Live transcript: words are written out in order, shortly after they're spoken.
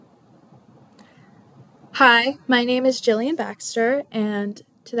Hi, my name is Jillian Baxter, and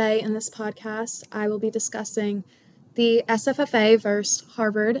today in this podcast, I will be discussing the SFFA versus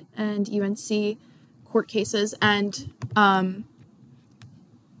Harvard and UNC court cases and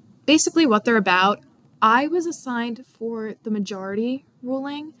basically what they're about. I was assigned for the majority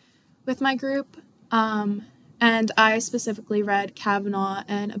ruling with my group, and I specifically read Kavanaugh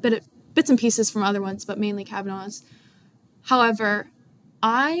and a bit of bits and pieces from other ones, but mainly Kavanaugh's. However,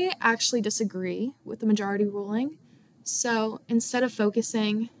 I actually disagree with the majority ruling. So instead of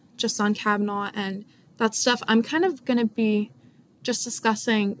focusing just on Kavanaugh and that stuff, I'm kind of going to be just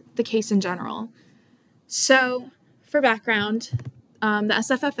discussing the case in general. So for background, the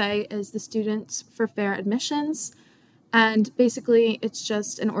SFFA is the Students for Fair Admissions, and basically it's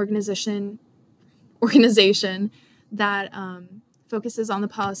just an organization that focuses on the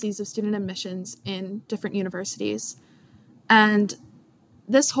policies of student admissions in different universities. And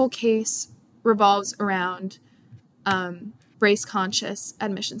this whole case revolves around race-conscious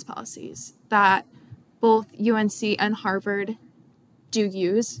admissions policies that both UNC and Harvard do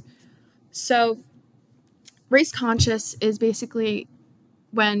use. So race-conscious is basically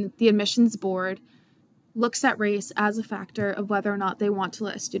when the admissions board looks at race as a factor of whether or not they want to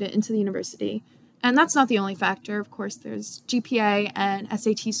let a student into the university. And that's not the only factor. Of course, there's GPA and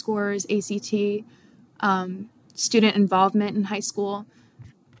SAT scores, ACT, student involvement in high school.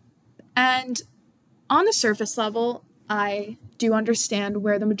 And on the surface level, I do understand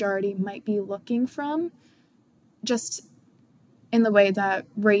where the majority might be looking from, just in the way that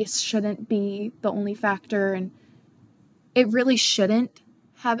race shouldn't be the only factor, and it really shouldn't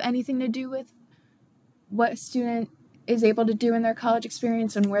have anything to do with what a student is able to do in their college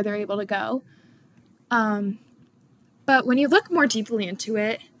experience and where they're able to go. But when you look more deeply into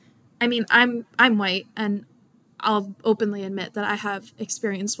it, I mean, I'm white, and I'll openly admit that I have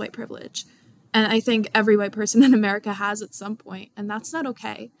experienced white privilege. And I think every white person in America has at some point, and that's not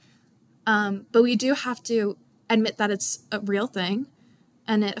okay. But we do have to admit that it's a real thing,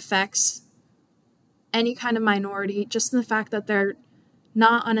 and it affects any kind of minority, just in the fact that they're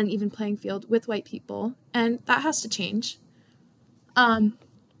not on an even playing field with white people, and that has to change.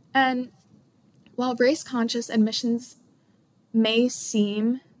 And while race-conscious admissions may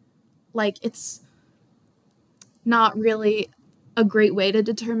seem like it's not really a great way to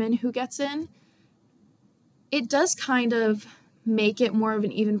determine who gets in, it does kind of make it more of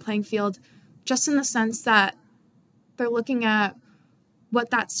an even playing field, just in the sense that they're looking at what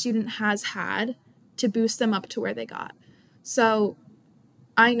that student has had to boost them up to where they got. So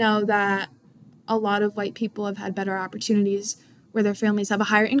I know that a lot of white people have had better opportunities where their families have a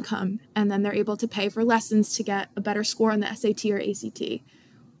higher income, and then they're able to pay for lessons to get a better score on the SAT or ACT,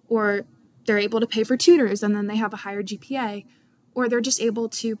 or they're able to pay for tutors and then they have a higher GPA, or they're just able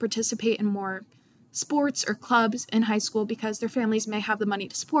to participate in more sports or clubs in high school because their families may have the money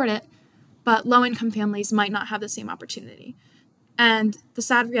to support it, but low-income families might not have the same opportunity. And the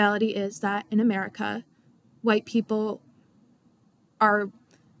sad reality is that in America, white people are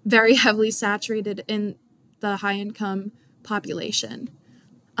very heavily saturated in the high-income population.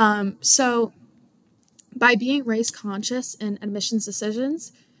 So by being race-conscious in admissions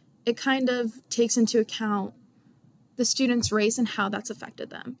decisions, it kind of takes into account the student's race and how that's affected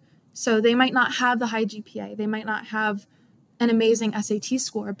them. So they might not have the high GPA, they might not have an amazing SAT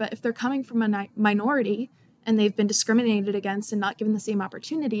score, but if they're coming from a minority and they've been discriminated against and not given the same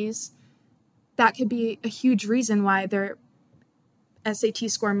opportunities, that could be a huge reason why their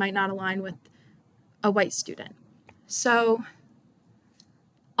SAT score might not align with a white student. So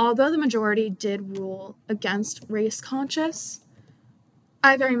although the majority did rule against race-conscious,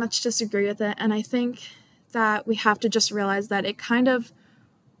 I very much disagree with it, and I think that we have to just realize that it kind of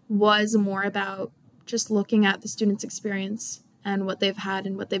was more about just looking at the student's experience and what they've had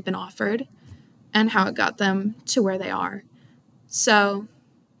and what they've been offered and how it got them to where they are. So,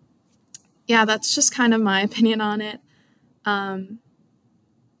 yeah, that's just kind of my opinion on it.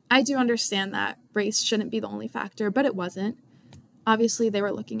 I do understand that race shouldn't be the only factor, but it wasn't. Obviously, they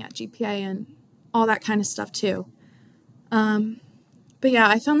were looking at GPA and all that kind of stuff too. But yeah,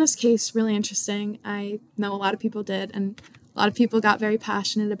 I found this case really interesting. I know a lot of people did, and a lot of people got very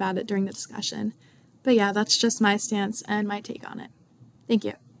passionate about it during the discussion. But yeah, that's just my stance and my take on it. Thank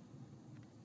you.